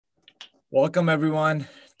Welcome everyone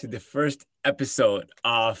to the first episode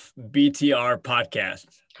of BTR podcast.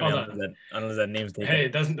 Hold on. Unless that name's taken. Hey,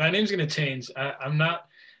 that name's gonna change. I'm not.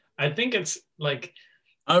 I think it's like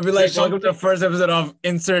I'll be like, welcome to the first episode of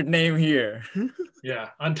insert name here.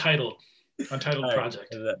 Yeah, untitled Right,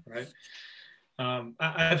 project, right?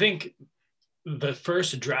 I think the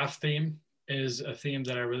first draft theme is a theme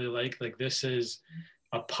that I really like. Like this is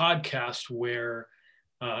a podcast where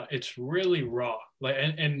it's really raw. Like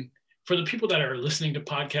and for the people that are listening to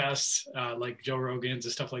podcasts like Joe Rogan's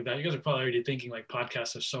and stuff like that, you guys are probably already thinking like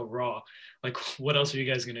podcasts are so raw. Like what else are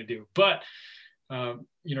you guys gonna do? But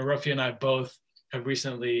Rafi and I both have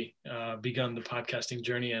recently begun the podcasting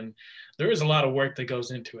journey, and there is a lot of work that goes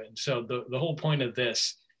into it. And so the whole point of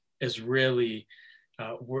this is really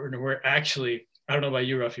we're actually, I don't know about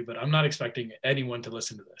you, Rafi, but I'm not expecting anyone to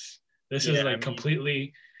listen to this. This is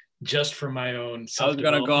completely just for my own I was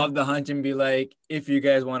gonna go off the hunch and be like, if you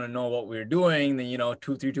guys want to know what we're doing, then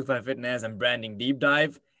 2325 Fitness and branding deep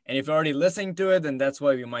dive. And if you're already listening to it, then that's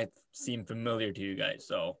why we might seem familiar to you guys.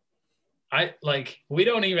 So we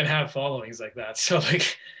don't even have followings like that. So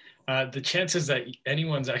the chances that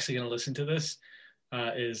anyone's actually going to listen to this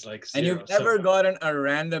is like zero. And you've ever gotten a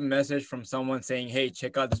random message from someone saying, hey,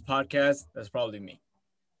 check out this podcast? That's probably me.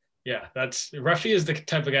 Yeah, Rafi is the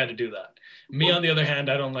type of guy to do that. Me, on the other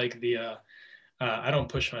hand, I don't like I don't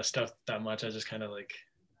push my stuff that much. I just kind of like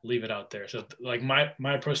leave it out there. So like my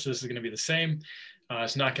approach to this is going to be the same.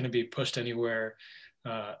 It's not going to be pushed anywhere.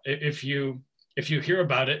 If you hear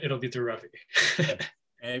about it, it'll be through Rafi.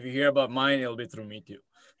 And if you hear about mine, it'll be through me too.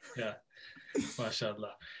 Yeah,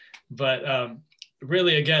 mashallah. But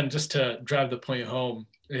really, again, just to drive the point home,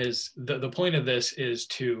 is the point of this is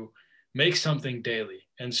to make something daily.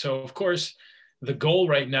 And so, of course, the goal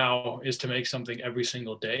right now is to make something every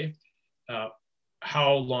single day.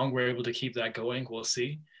 How long we're able to keep that going, we'll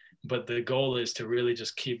see. But the goal is to really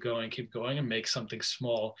just keep going and make something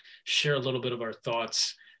small, share a little bit of our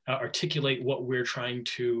thoughts, articulate what we're trying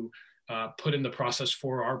to put in the process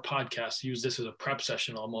for our podcast, use this as a prep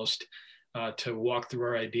session almost to walk through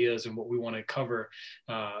our ideas and what we want to cover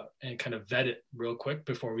and kind of vet it real quick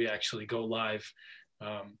before we actually go live.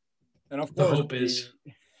 And of course,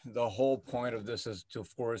 the whole point of this is to,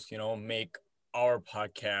 of course, make our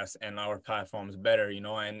podcast and our platforms better,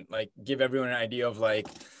 and like give everyone an idea of like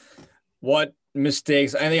what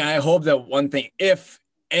mistakes. I hope that one thing, if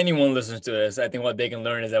anyone listens to this, I think what they can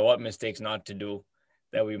learn is that what mistakes not to do,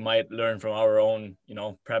 that we might learn from our own,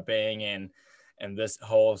 prepping and this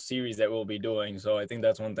whole series that we'll be doing. So I think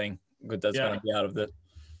that's one thing good that's going to be out of this.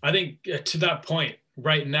 I think to that point,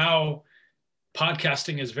 right now,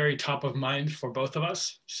 podcasting is very top of mind for both of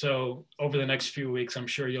us. So over the next few weeks, I'm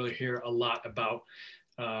sure you'll hear a lot about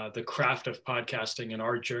the craft of podcasting and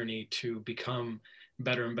our journey to become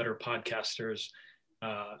better and better podcasters.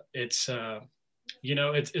 It's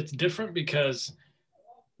different because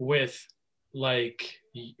with like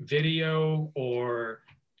video or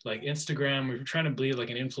like Instagram, if you're trying to be like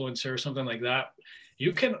an influencer or something like that,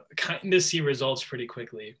 you can kind of see results pretty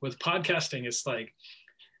quickly. With podcasting, it's like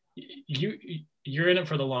you're in it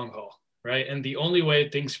for the long haul, right? And the only way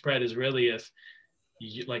things spread is really if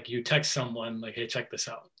you text someone like, hey, check this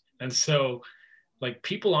out. And so like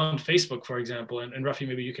people on Facebook, for example, and Rafi,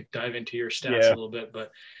 maybe you could dive into your stats a little bit,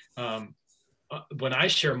 but when I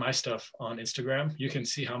share my stuff on Instagram, you can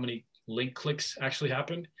see how many link clicks actually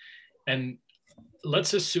happened. And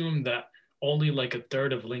let's assume that only like a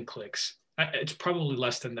third of link clicks, it's probably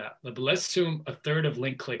less than that, but let's assume a third of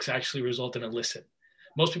link clicks actually result in a listen.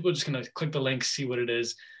 Most people are just going to click the link, see what it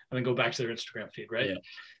is, and then go back to their Instagram feed, right? Yeah.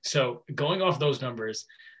 So going off those numbers,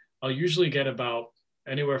 I'll usually get about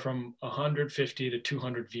anywhere from 150 to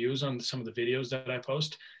 200 views on some of the videos that I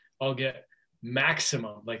post. I'll get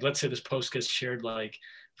maximum, like let's say this post gets shared like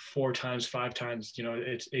 4 times, 5 times,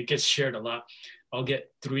 it gets shared a lot. I'll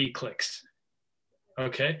get 3 clicks.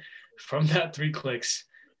 Okay. From that 3 clicks,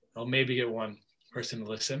 I'll maybe get one person to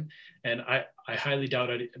listen. And I highly doubt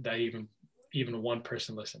that even one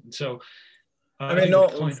person listened. So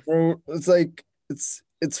it's like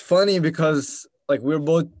it's funny because like we're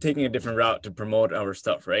both taking a different route to promote our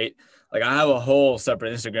stuff, right? Like I have a whole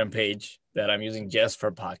separate Instagram page that I'm using just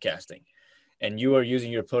for podcasting, and you are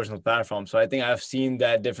using your personal platform. So I think I've seen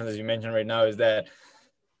that difference, as you mentioned right now, is that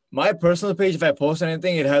my personal page, if I post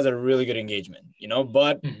anything, it has a really good engagement,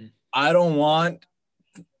 but I don't want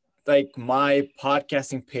like my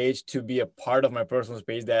podcasting page to be a part of my personal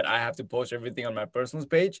page, that I have to post everything on my personal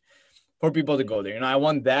page for people to go there. I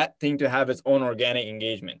want that thing to have its own organic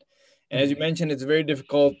engagement. And as you mentioned, it's very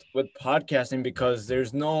difficult with podcasting because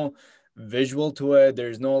there's no visual to it.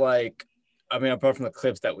 There's no like I mean, apart from the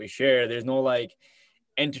clips that we share, there's no like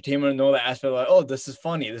entertainment, no aspect like, oh, this is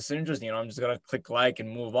funny, this is interesting. I'm just gonna click like and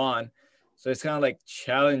move on. So it's kind of like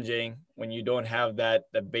challenging when you don't have that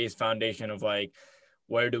base foundation of like,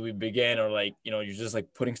 where do we begin, or like, you're just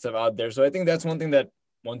like putting stuff out there. So I think that's one thing that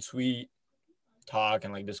once we talk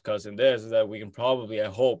and like discuss in this, is that we can probably, I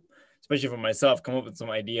hope, especially for myself, come up with some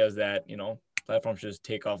ideas that platforms should just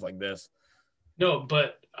take off like this. No,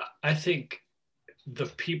 but I think the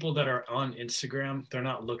people that are on Instagram, they're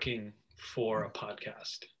not looking for a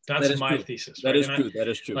podcast. That's my thesis, That right? is true. That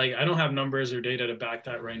is true. Like, I don't have numbers or data to back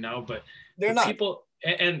that right now, but they're not. People,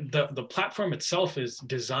 and the platform itself is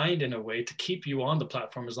designed in a way to keep you on the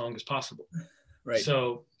platform as long as possible. Right.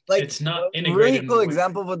 So like, it's not A integrated. really cool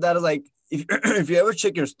example of that is like, if you ever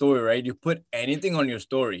check your story, right, you put anything on your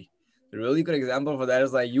story. The really good example for that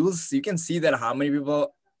is like, you can see that how many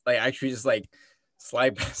people like actually just like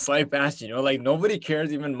slide past you. Like, nobody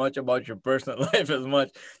cares even much about your personal life as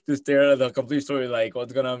much to stare at the complete story. Like,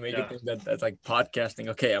 what's gonna make it think that's like podcasting?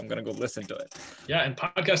 Okay, I'm gonna go listen to it. Yeah, and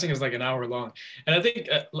podcasting is like an hour long. And I think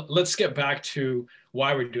let's get back to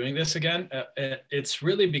why we're doing this again. It's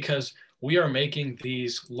really because we are making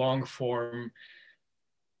these long form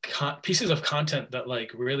pieces of content that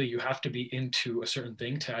like really you have to be into a certain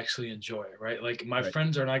thing to actually enjoy, right? Like my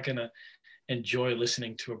friends are not gonna enjoy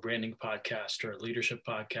listening to a branding podcast or a leadership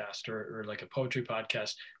podcast or like a poetry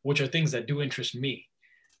podcast, which are things that do interest me,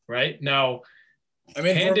 right? Now, I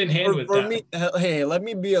mean, hand in hand with that. Me, hey, let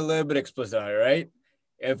me be a little bit explicit, right?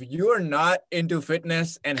 If you are not into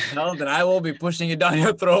fitness and health, then I will be pushing it down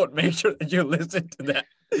your throat. Make sure that you listen to that.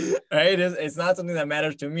 Right? It's not something that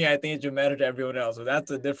matters to me. I think it should matter to everyone else. So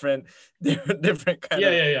that's a different kind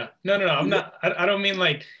of. Yeah. No. I'm not. I don't mean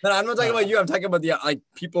like. No, I'm not talking about you. I'm talking about the like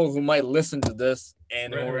people who might listen to this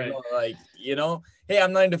and right. Like, hey,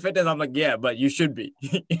 I'm not into fitness. I'm like, yeah, but you should be.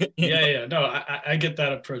 Yeah. No, I get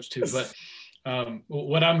that approach too. But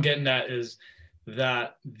what I'm getting at is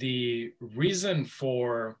that the reason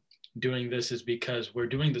for doing this is because we're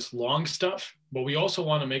doing this long stuff, but we also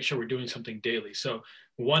want to make sure we're doing something daily. So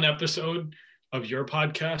one episode of your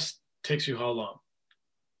podcast takes you how long?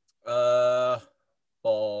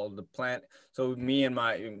 Well, the plan. So me and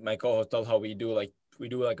my co-host, tell how we do like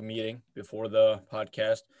a meeting before the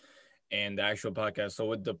podcast and the actual podcast. So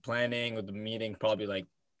with the planning, with the meeting, probably like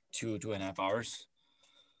 2.5 hours.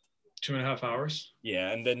 2.5 hours. Yeah,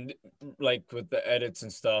 and then like with the edits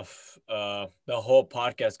and stuff, the whole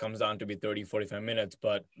podcast comes down to be 30-45 minutes,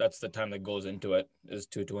 but that's the time that goes into it, is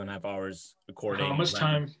 2.5 hours recording. How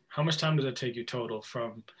much time does it take you total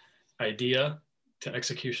from idea to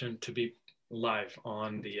execution to be live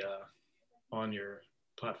on the on your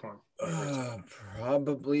platform?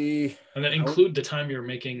 Probably. And then include the time you're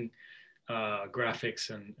making graphics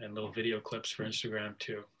and little video clips for Instagram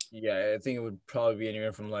too. Yeah, I think it would probably be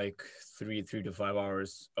anywhere from like 3 to 5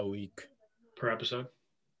 hours a week per episode.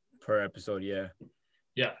 Yeah.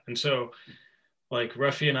 Yeah, and so like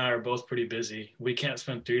Rafi and I are both pretty busy. We can't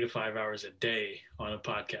spend 3 to 5 hours a day on a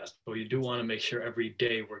podcast, but we do want to make sure every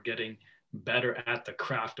day we're getting better at the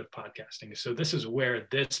craft of podcasting. So this is where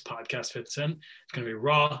this podcast fits in. It's going to be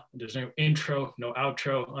raw. There's no intro, no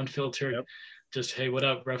outro, unfiltered. Yep. Just, hey, what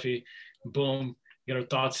up, Rafi? Boom, get our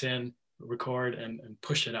thoughts in, record and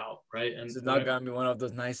push it out, right? And this is not gonna be one of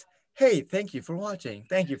those nice, hey, thank you for watching,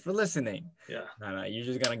 thank you for listening. Yeah. No, you're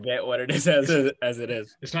just gonna get what it is as it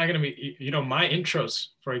is. It's not gonna be, my intros,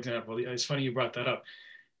 for example. It's funny you brought that up.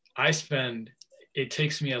 It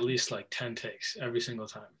takes me at least like 10 takes every single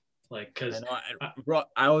time. Like, cause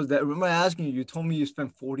I was that. Remember asking you? You told me you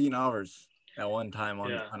spent 14 hours at one time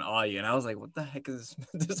on audio, and I was like, what the heck is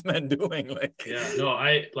this man doing? Like, yeah, no,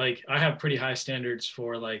 I have pretty high standards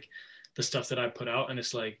for like the stuff that I put out, and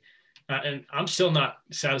it's like, and I'm still not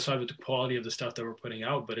satisfied with the quality of the stuff that we're putting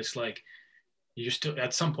out, but it's like, you still,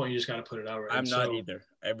 at some point you just got to put it out, right? I'm not either.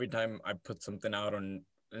 Every time I put something out on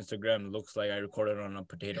Instagram, it looks like I recorded on a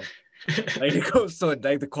potato. Like, it goes so,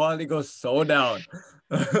 like, the quality goes so down.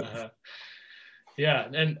 Yeah,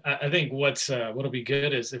 and I think what'll be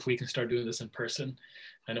good is if we can start doing this in person.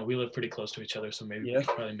 I know we live pretty close to each other, so maybe we can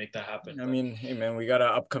probably make that happen. I mean, hey man, we got an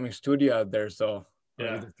upcoming studio out there, so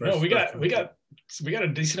yeah. No, we got a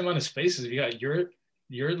decent amount of spaces. We got your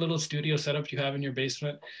little studio setup you have in your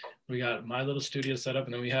basement. We got my little studio setup,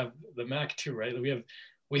 and then we have the Mac too, right?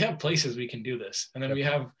 We have places we can do this, and then we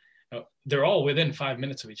have they're all within 5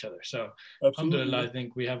 minutes of each other. So alhamdulillah, I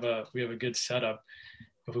think we have a good setup.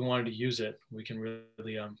 If we wanted to use it, we can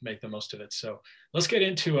really make the most of it. So let's get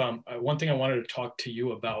into one thing I wanted to talk to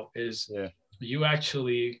you about is you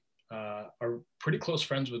actually are pretty close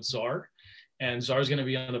friends with Czar, and Czar is going to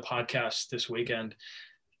be on the podcast this weekend.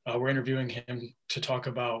 we're interviewing him to talk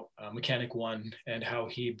about Mechanic One and how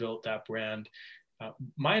he built that brand.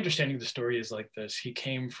 My understanding of the story is like this. He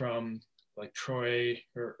came from like Troy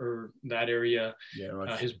or that area.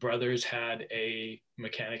 Yeah, His brothers had a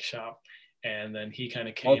mechanic shop, and then he kind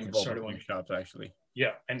of came and multiple started one. mechanic shops actually.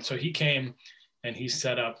 Yeah, and so he came and he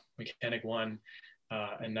set up Mechanic One,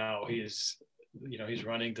 and now he's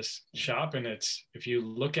running this shop. And it's, if you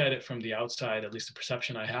look at it from the outside, at least the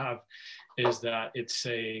perception I have is that it's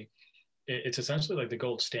essentially like the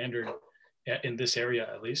gold standard in this area,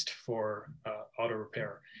 at least for auto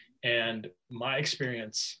repair. And my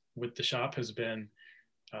experience with the shop has been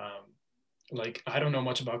like, I don't know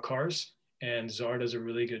much about cars, and Czar does a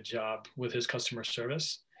really good job with his customer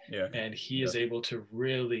service. Yeah. And he is able to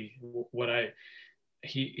really,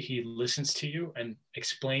 he listens to you and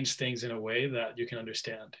explains things in a way that you can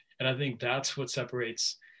understand. And I think that's what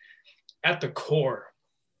separates at the core.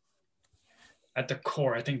 I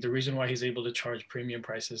think the reason why he's able to charge premium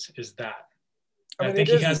prices is that. I mean, think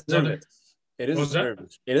he has service. It is a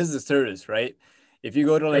service. It is the service, right? If you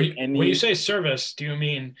go to like when you say service, do you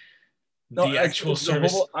mean the actual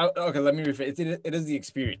service? Okay, let me rephrase. It is the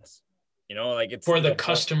experience. You know, like it's for the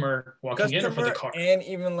customer walking in or for the car. And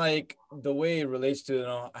even like the way it relates to, you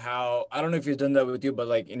know, how, I don't know if he's done that with you, but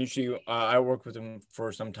like initially I worked with him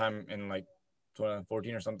for some time in like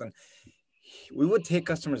 2014 or something. We would take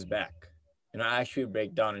customers back, you know, actually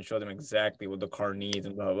break down and show them exactly what the car needs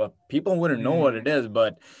and blah, blah, blah. People wouldn't know what it is,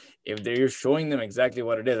 but if you're showing them exactly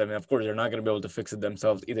what it is, I mean, of course, they're not going to be able to fix it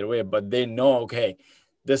themselves either way, but they know, okay,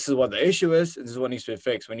 this is what the issue is. This is what needs to be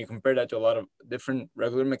fixed. When you compare that to a lot of different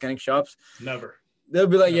regular mechanic shops, they'll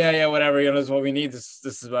be like, yeah, whatever. You know, this is what we need. This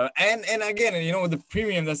is what. And again, you know, with the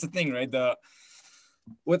premium, that's the thing, right?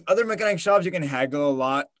 With other mechanic shops, you can haggle a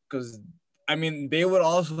lot because, I mean, they would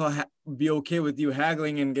also be okay with you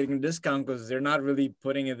haggling and getting a discount because they're not really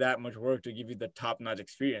putting in that much work to give you the top-notch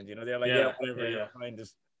experience. You know, they're like, whatever, fine,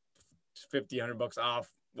 just $50-$100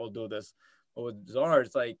 off. We'll do this. But with Czar,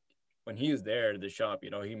 it's like, when he's there at the shop, you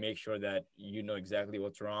know, he makes sure that you know exactly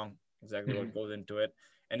what's wrong, exactly what goes into it,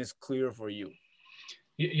 and it's clear for you.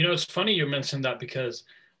 You know, it's funny you mentioned that because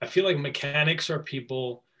I feel like mechanics are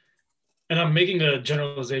people, and I'm making a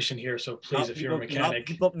generalization here, so please, if you're a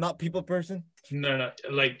mechanic. Not people person? No.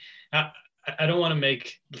 Like, I don't want to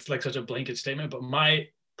make like such a blanket statement, but my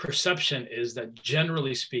perception is that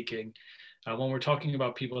generally speaking, when we're talking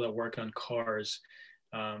about people that work on cars,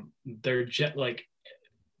 they're like,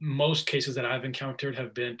 most cases that I've encountered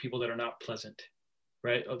have been people that are not pleasant,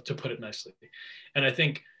 right? To put it nicely. And I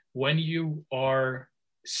think when you are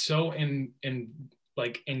so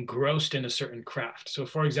like engrossed in a certain craft. So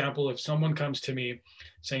for example, if someone comes to me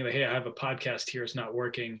saying that, hey, I have a podcast here, it's not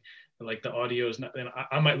working, like the audio is not, then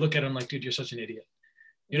I might look at them like, dude, you're such an idiot.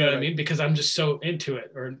 You know what I mean? Because I'm just so into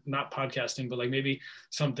it, or not podcasting, but like maybe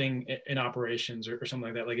something in operations or something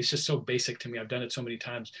like that. Like, it's just so basic to me. I've done it so many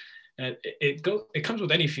times. And it comes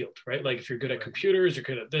with any field, right? Like if you're good at computers, you're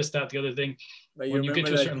good at this, that, the other thing. Like when you get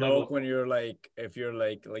to a certain level, when you're like, if you're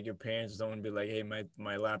like your parents or someone be like, hey,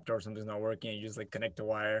 my laptop or something's not working, and you just like connect the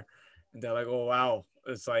wire, and they're like, oh wow,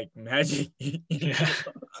 it's like magic. Yeah.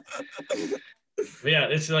 Yeah,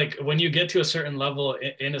 it's like when you get to a certain level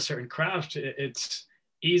in a certain craft, it's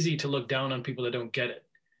easy to look down on people that don't get it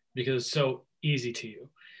because it's so easy to you.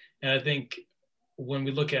 And I think when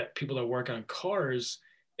we look at people that work on cars,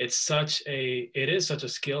 it is such a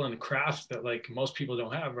skill and craft that like most people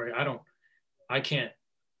don't have, right? I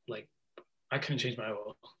couldn't change my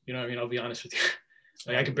oil. You know what I mean? I'll be honest with you.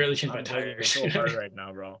 Like I could barely change my tires. So hard right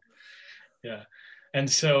now, bro. Yeah. And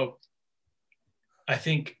so I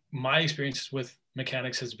think my experience with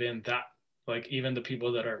mechanics has been that, like, even the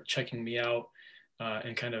people that are checking me out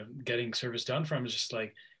and kind of getting service done from is just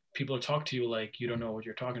like, people talk to you like you don't know what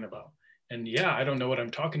you're talking about. And yeah, I don't know what I'm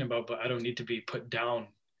talking about, but I don't need to be put down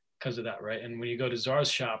because of that, right? And when you go to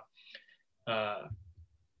Czar's shop,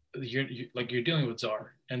 you're dealing with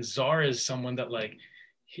Czar, and Czar is someone that like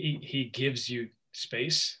he gives you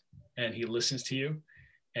space and he listens to you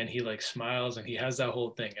and he like smiles and he has that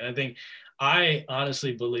whole thing. And I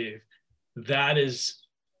honestly believe that is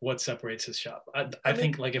what separates his shop. I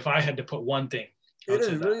think like if I had to put one thing, it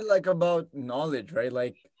is really like about knowledge, right?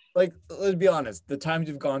 Like let's be honest, the times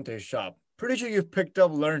you've gone to his shop, pretty sure you've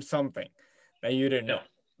learned something that you didn't know,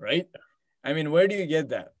 right? I mean, where do you get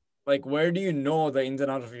that? Like, where do you know the ins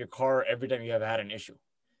and outs of your car every time you have had an issue?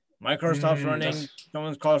 My car stops running,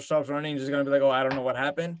 someone's car stops running, just gonna be like, oh, I don't know what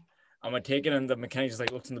happened. I'm gonna take it, and the mechanic just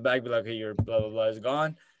like looks in the bag, be like, hey, your blah blah blah is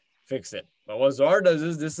gone, fix it. But what Czar does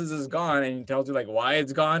is this is gone, and he tells you like why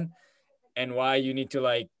it's gone and why you need to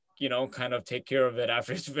like, you know, kind of take care of it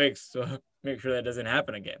after it's fixed. So make sure that doesn't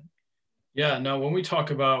happen again. Yeah. Now, when we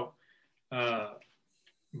talk about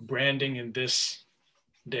branding in this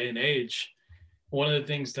day and age, one of the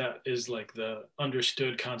things that is like the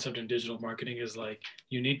understood concept in digital marketing is like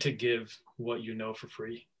you need to give what you know for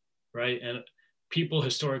free, right? And people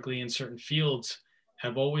historically in certain fields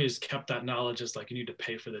have always kept that knowledge as like you need to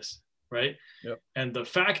pay for this, right? Yep. And the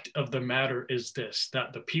fact of the matter is this,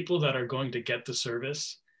 that the people that are going to get the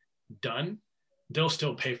service done, they'll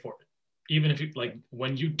still pay for it. Even if you like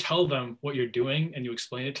when you tell them what you're doing and you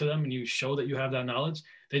explain it to them and you show that you have that knowledge,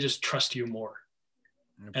 they just trust you more.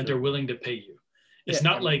 Absolutely. And they're willing to pay you. It's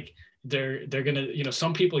Yeah, not like they're gonna, you know,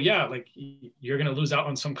 some people, yeah, like you're gonna lose out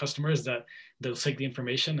on some customers that they'll take the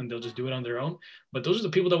information and they'll just do it on their own. But those are the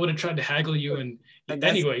people that would have tried to haggle you and that's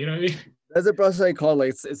anyway, you know what I mean? that's a process I call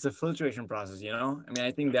like it's a filtration process, you know? I mean,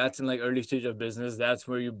 I think that's in like early stage of business. That's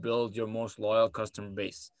where you build your most loyal customer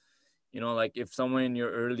base. You know, like if someone in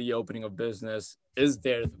your early opening of business is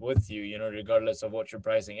there with you, you know, regardless of what your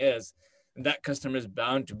pricing is, that customer is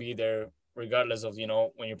bound to be there regardless of, you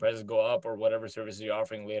know, when your prices go up or whatever services you're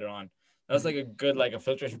offering later on. That's like a good, like a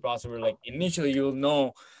filtration process where like initially you'll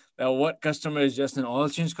know that what customer is just an oil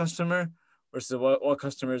change customer versus what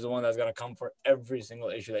customer is the one that's going to come for every single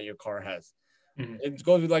issue that your car has. Mm-hmm. It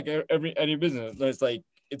goes with like any business. It's like,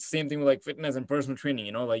 it's the same thing with like fitness and personal training,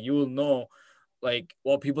 you know, like you will know like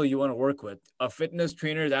what people you want to work with. A fitness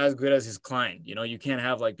trainer is as good as his client. You know, you can't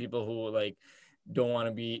have like people who like don't want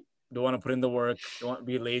to be don't want to put in the work, don't want to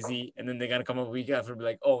be lazy, and then they're gonna come a week after and be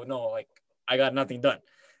like, oh no, like I got nothing done.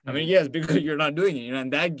 I mean, yes, because you're not doing it, you know,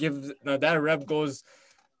 and that gives now that rep goes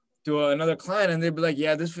to another client and they'd be like,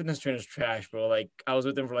 yeah, this fitness trainer is trash, bro. Like I was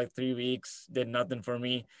with him for like 3 weeks, did nothing for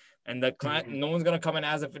me. And the client, no one's gonna come in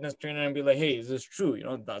as a fitness trainer and be like, hey, is this true? You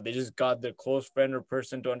know, they just got their close friend or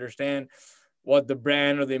person to understand what the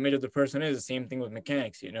brand or the image of the person is. The same thing with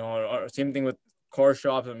mechanics, you know, or same thing with car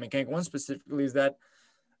shops and mechanic. One specifically is that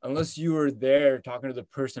unless you were there talking to the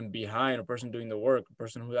person behind, a person doing the work, a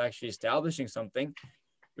person who's actually establishing something,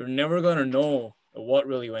 you're never going to know what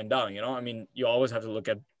really went down. You know, I mean, you always have to look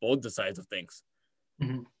at both the sides of things.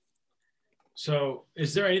 Mm-hmm. So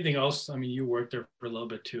is there anything else? I mean, you worked there for a little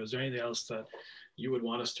bit too. Is there anything else that you would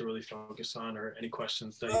want us to really focus on, or any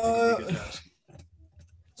questions that you think would be good to ask?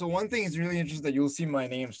 So one thing is really interesting that you'll see my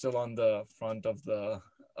name still on the front of the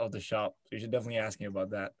shop. So you should definitely ask me about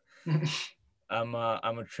that. I'm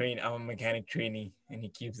a mechanic trainee, and he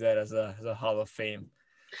keeps that as a hall of fame.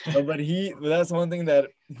 No, but that's one thing that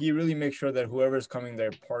he really makes sure that whoever's coming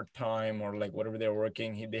there part time or like whatever they're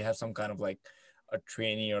working, they have some kind of like a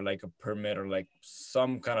trainee or like a permit or like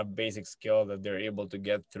some kind of basic skill that they're able to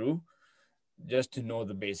get through just to know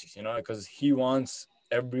the basics, you know, because he wants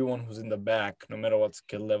everyone who's in the back, no matter what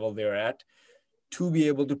skill level they're at, to be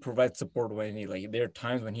able to provide support when he like there are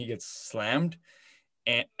times when he gets slammed.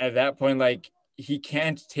 And at that point, like he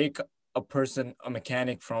can't take a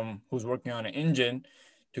mechanic from who's working on an engine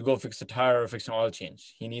to go fix a tire or fix an oil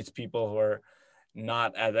change. He needs people who are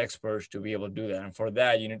not as experts to be able to do that. And for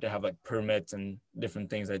that, you need to have like permits and different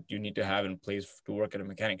things that you need to have in place to work at a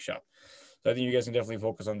mechanic shop. So I think you guys can definitely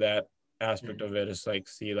focus on that aspect of it. Is like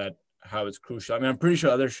see that how it's crucial. I mean, I'm pretty sure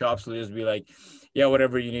other shops will just be like, yeah,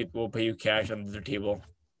 whatever you need, we'll pay you cash on the table.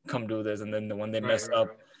 Come do this. And then when they mess up,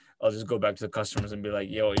 I'll just go back to the customers and be like,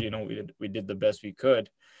 yo, you know, we did the best we could,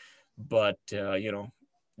 but you know,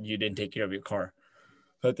 you didn't take care of your car.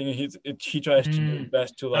 So I think he tries to do his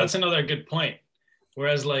best to like. That's another good point.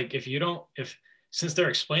 Whereas like if since they're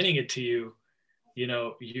explaining it to you, you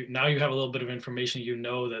know, you have a little bit of information, you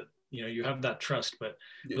know, that, you know, you have that trust. But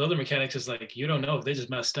with other mechanics, is like you don't know if they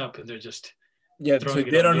just messed up and they're just So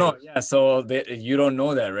they don't know. Yeah, so you don't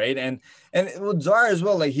know that, right? And with Zara as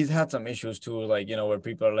well, like he's had some issues too, like, you know, where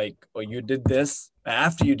people are like, oh, you did this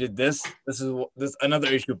after you did this. This another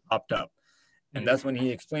issue popped up. And that's when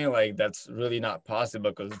he explained, like, that's really not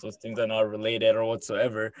possible because those things are not related or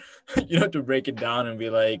whatsoever. You know, to break it down and be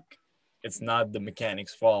like, it's not the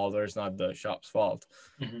mechanic's fault or it's not the shop's fault.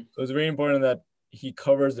 So it's very important that he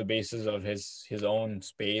covers the basis of his own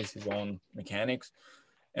space, his own mechanics,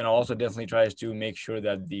 and also definitely tries to make sure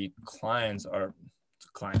that the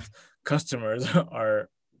customers are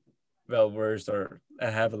well versed or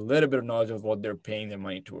have a little bit of knowledge of what they're paying their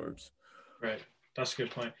money towards. Right. That's a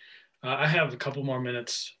good point. I have a couple more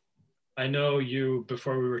minutes. I know you,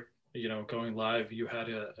 before we were, you know, going live, you had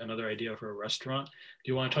another idea for a restaurant.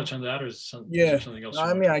 Do you want to touch on that, or is there something else? No,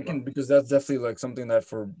 I mean, I can, because that's definitely like something that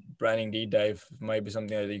for branding deep dive might be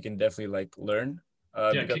something that you can definitely like learn.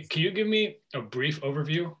 Can you give me a brief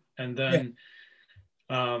overview and then,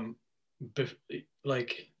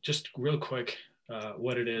 like just real quick,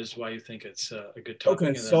 what it is, why you think it's a good Okay, topic,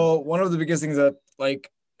 and then so one of the biggest things that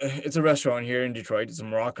like it's a restaurant here in Detroit. It's a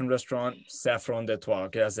Moroccan restaurant, Saffron d'Etoile.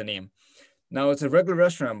 Okay, that's the name. Now it's a regular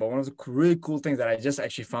restaurant, but one of the really cool things that I just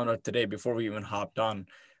actually found out today before we even hopped on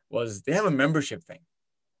was they have a membership thing.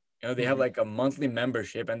 You know, they have Mhm. like a monthly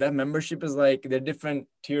membership, and that membership is like there are different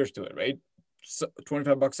tiers to it, right? So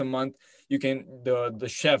 $25 a month. You can the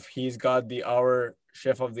chef, he's got the our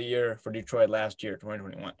chef of the year for Detroit last year,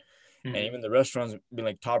 2021. And Mhm. even the restaurant's been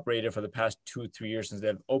like top rated for the past 2, 3 years since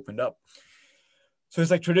they've opened up. So it's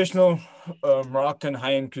like traditional Moroccan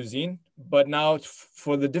high-end cuisine, but now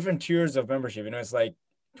for the different tiers of membership, you know, it's like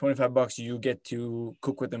 $25 you get to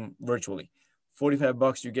cook with them virtually.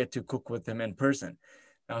 $45 you get to cook with them in person.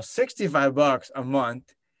 Now $65 a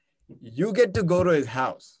month, you get to go to his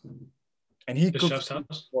house and he the cooks chef's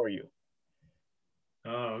house. for you,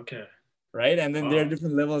 Oh, okay. right? And then there are Wow,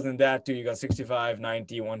 different levels in that too. You got 65,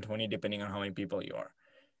 90, 120, depending on how many people you are.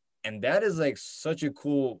 And that is like such a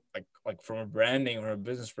cool, like from a branding or a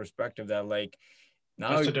business perspective that like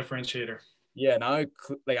now that's a differentiator. yeah, now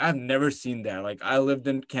like I've never seen that. Like I lived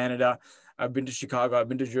in Canada, I've been to Chicago, I've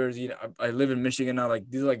been to Jersey, I live in Michigan now. Like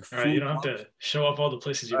these are like All right, you food don't have hubs. to show off all the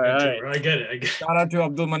places All you've been to, right. bro. I get it. I get it. Shout out to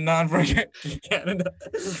Abdul Manan for Canada.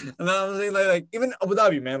 And then I'm saying like even Abu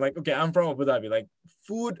Dhabi, man. Like okay, I'm from Abu Dhabi. Like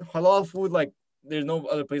food, halal food, like there's no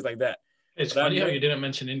other place like that. It's But I've funny how never. you didn't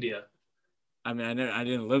mention India. I mean, I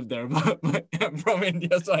didn't live there, but I'm from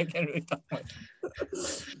India, so I can't really talk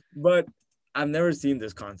much. But I've never seen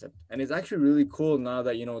this concept, and it's actually really cool now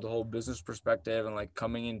that you know the whole business perspective and like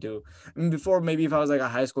coming into. I mean, before maybe if I was like a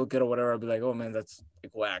high school kid or whatever, I'd be like, oh man, that's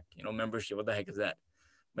like whack, you know, membership. What the heck is that?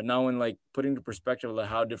 But now, in like putting the perspective of like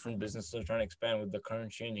how different businesses are trying to expand with the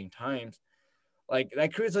current changing times, like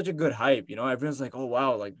that creates such a good hype. You know, everyone's like, oh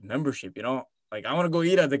wow, like membership. You know, like I want to go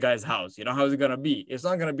eat at the guy's house. You know, how's it gonna be? It's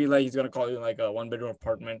not gonna be like he's gonna call you like a one-bedroom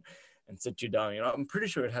apartment and sit you down. You know, I'm pretty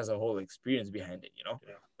sure it has a whole experience behind it. You know,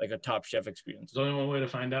 Yeah. like a top chef experience. There's only one way to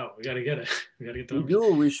find out. We got to get it. We got to get the We numbers.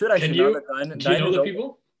 do. We should Can actually now that you? Do you dine know is the open.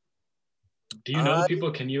 people? Do you know the I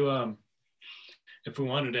people? Can you if we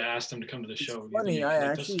wanted to ask them to come to the It's show, do you think funny. you'd I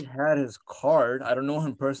connect us? actually had his card. I don't know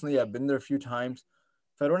him personally. I've been there a few times.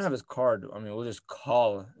 If I don't have his card, I mean, we'll just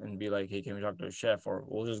call and be like, "Hey, can we talk to the chef?" Or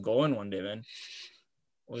we'll just go in one day, man.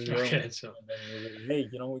 We'll just go in Okay, so and then we'll be like, "Hey,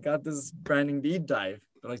 you know, we got this branding deep dive.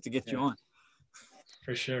 I'd like to get you yeah, on."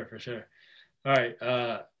 for sure, for sure. All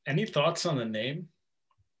right. Any thoughts on the name?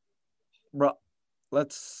 Bro,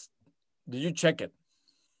 let's. Did you check it?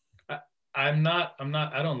 I, I'm not. I'm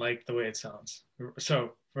not. I don't like the way it sounds.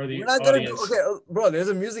 So for We're the not gonna do. audience, Okay, bro. There's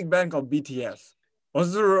a music band called BTS.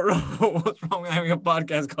 What's wrong with having a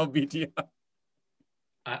podcast called BTS?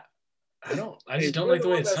 I I don't. I Hey, just don't you're like the the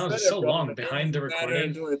way one it that sounds. said It's it, so bro. long The name behind the doesn't matter recording.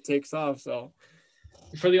 until it takes off. So.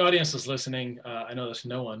 For the audience that's listening, I know there's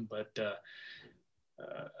no one, but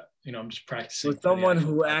I'm just practicing With for the someone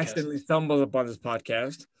actual who podcast. accidentally stumbles upon this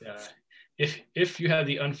podcast. Yeah. If you had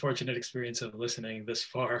the unfortunate experience of listening this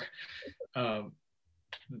far, um,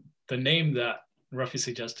 the name that Ruffy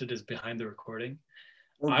suggested is behind the recording.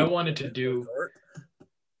 Or I wanted to BTR for do short.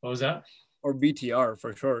 what was that? Or BTR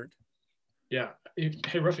for short. Yeah.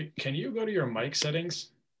 Hey Ruffy, can you go to your mic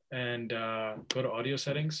settings and go to audio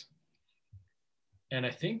settings? And I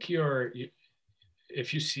think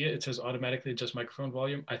if you see it, it says automatically adjust microphone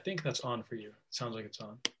volume. I think that's on for you. It sounds like it's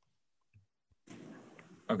on.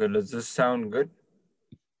 Okay, does this sound good?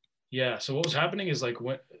 Yeah. So what was happening is like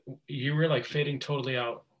when you were like fading totally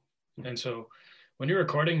out. And so when you're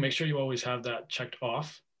recording, make sure you always have that checked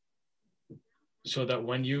off so that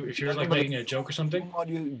if you're like making a joke or something.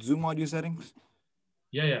 Zoom audio settings?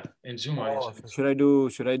 Yeah. In Zoom audio Oh, so settings.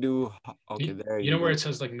 should I do okay, there You you know where go. it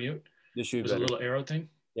says like mute? This should be There's a better. little arrow thing.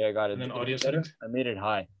 Yeah, I got And it. then Is audio it better? settings. I made it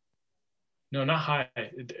high. No, not high.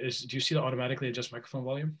 Do you see the automatically adjust microphone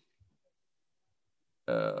volume?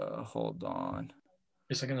 Hold on.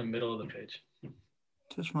 It's like in the middle of the page.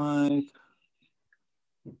 Touch mic.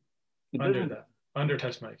 It Under doesn't. that. Under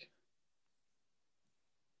test mic.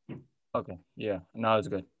 Okay, yeah. Now it's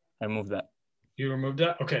good. I moved that. You removed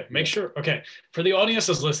that? Okay. Make Yeah. sure. Okay. For the audience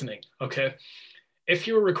that's listening, okay. If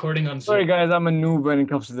you're recording on Zoom. Sorry guys, I'm a noob when it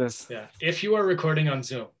comes to this. Yeah. If you are recording on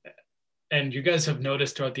Zoom, and you guys have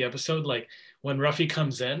noticed throughout the episode, like when Ruffy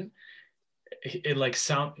comes in, it like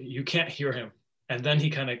you can't hear him. And then he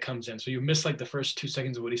kind of comes in. So you miss like the first 2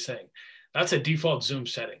 seconds of what he's saying. That's a default Zoom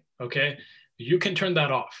setting. Okay. You can turn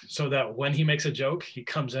that off so that when he makes a joke, he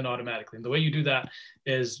comes in automatically. And the way you do that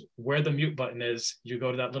is where the mute button is, you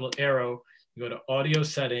go to that little arrow, you go to audio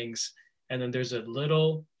settings, and then there's a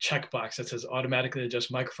little checkbox that says automatically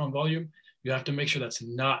adjust microphone volume. You have to make sure that's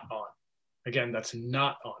not on. Again, that's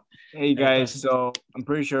not on. Hey guys, so I'm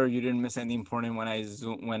pretty sure you didn't miss anything important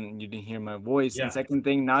when you didn't hear my voice. Yeah. And second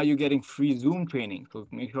thing, now you're getting free Zoom training. So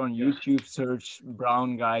make sure on YouTube search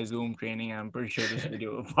brown guy Zoom training. I'm pretty sure this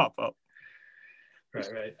video will pop up.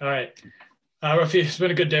 Right. All right. Rafi, it's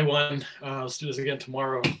been a good day one. Let's do this again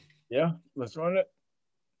tomorrow. Yeah, let's run it.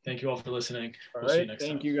 Thank you all for listening. All We'll see you right. next time.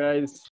 Thank you guys.